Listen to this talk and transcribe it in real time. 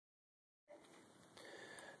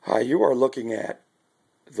Hi, you are looking at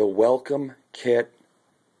the Welcome Kit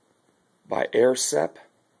by Airsep.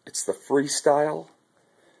 It's the Freestyle.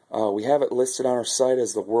 We have it listed on our site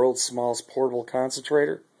as the world's smallest portable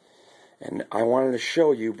concentrator. And I wanted to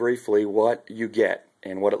show you briefly what you get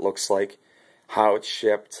and what it looks like, how it's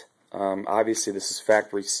shipped. Obviously, this is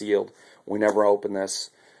factory sealed. We never opened this,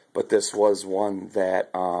 but this was one that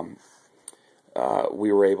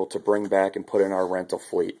we were able to bring back and put in our rental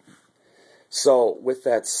fleet. So, with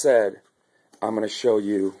that said, I'm going to show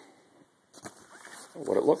you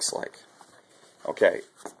what it looks like. Okay,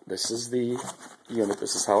 this is the unit.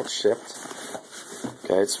 This is how it's shipped.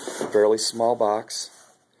 Okay, it's a fairly small box.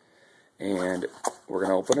 And we're going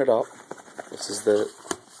to open it up. This is the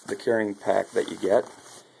carrying pack that you get.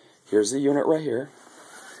 Here's the unit right here.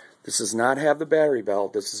 This does not have the battery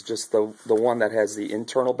belt. This is just the one that has the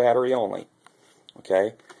internal battery only.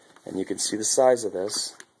 Okay, and you can see the size of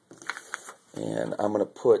this. And I'm going to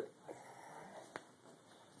put,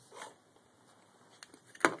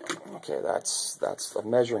 okay, that's a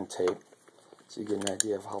measuring tape, so you get an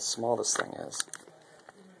idea of how small this thing is.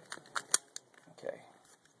 Okay,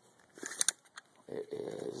 it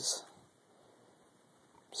is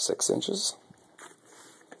 6 inches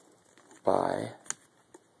by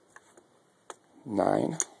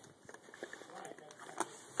 9.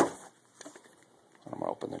 I'm going to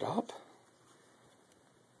open it up.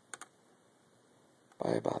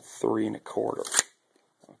 By about 3 1/4.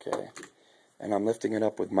 Okay, and I'm lifting it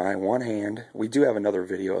up with my one hand. We do have another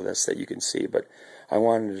video of this that you can see, but I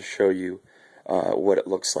wanted to show you what it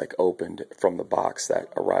looks like opened from the box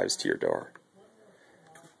that arrives to your door.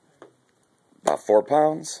 About 4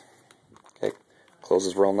 pounds. Okay,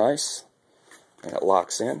 closes real nice, and it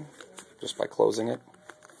locks in just by closing it.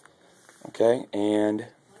 Okay, and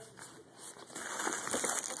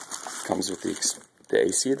comes with the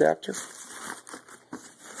AC adapter.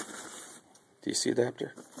 DC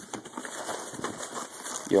adapter.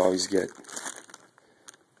 You always get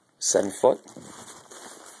 7 foot.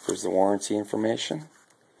 There's the warranty information.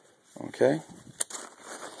 Okay.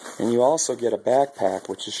 And you also get a backpack,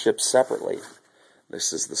 which is shipped separately.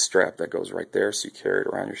 This is the strap that goes right there, so you carry it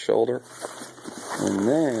around your shoulder. And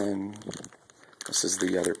then this is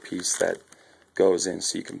the other piece that goes in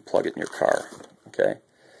so you can plug it in your car. Okay.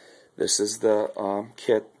 This is the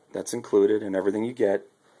kit that's included in everything you get.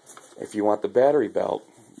 If you want the battery belt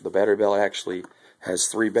actually has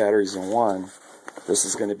 3 batteries in one. This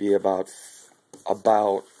is going to be about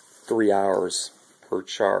 3 hours per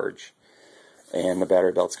charge, and the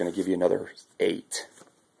battery belt's going to give you another 8.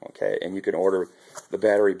 Okay, and you can order the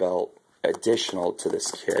battery belt additional to this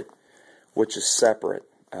kit, which is separate.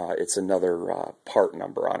 It's another part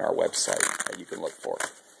number on our website that you can look for.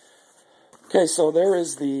 Okay, so there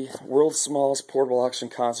is the world's smallest portable oxygen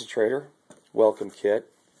concentrator welcome kit.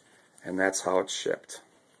 And that's how it's shipped.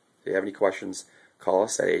 If you have any questions, call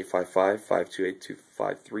us at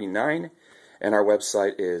 855-528-2539. And our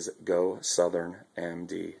website is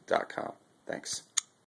GoSouthernMD.com. Thanks.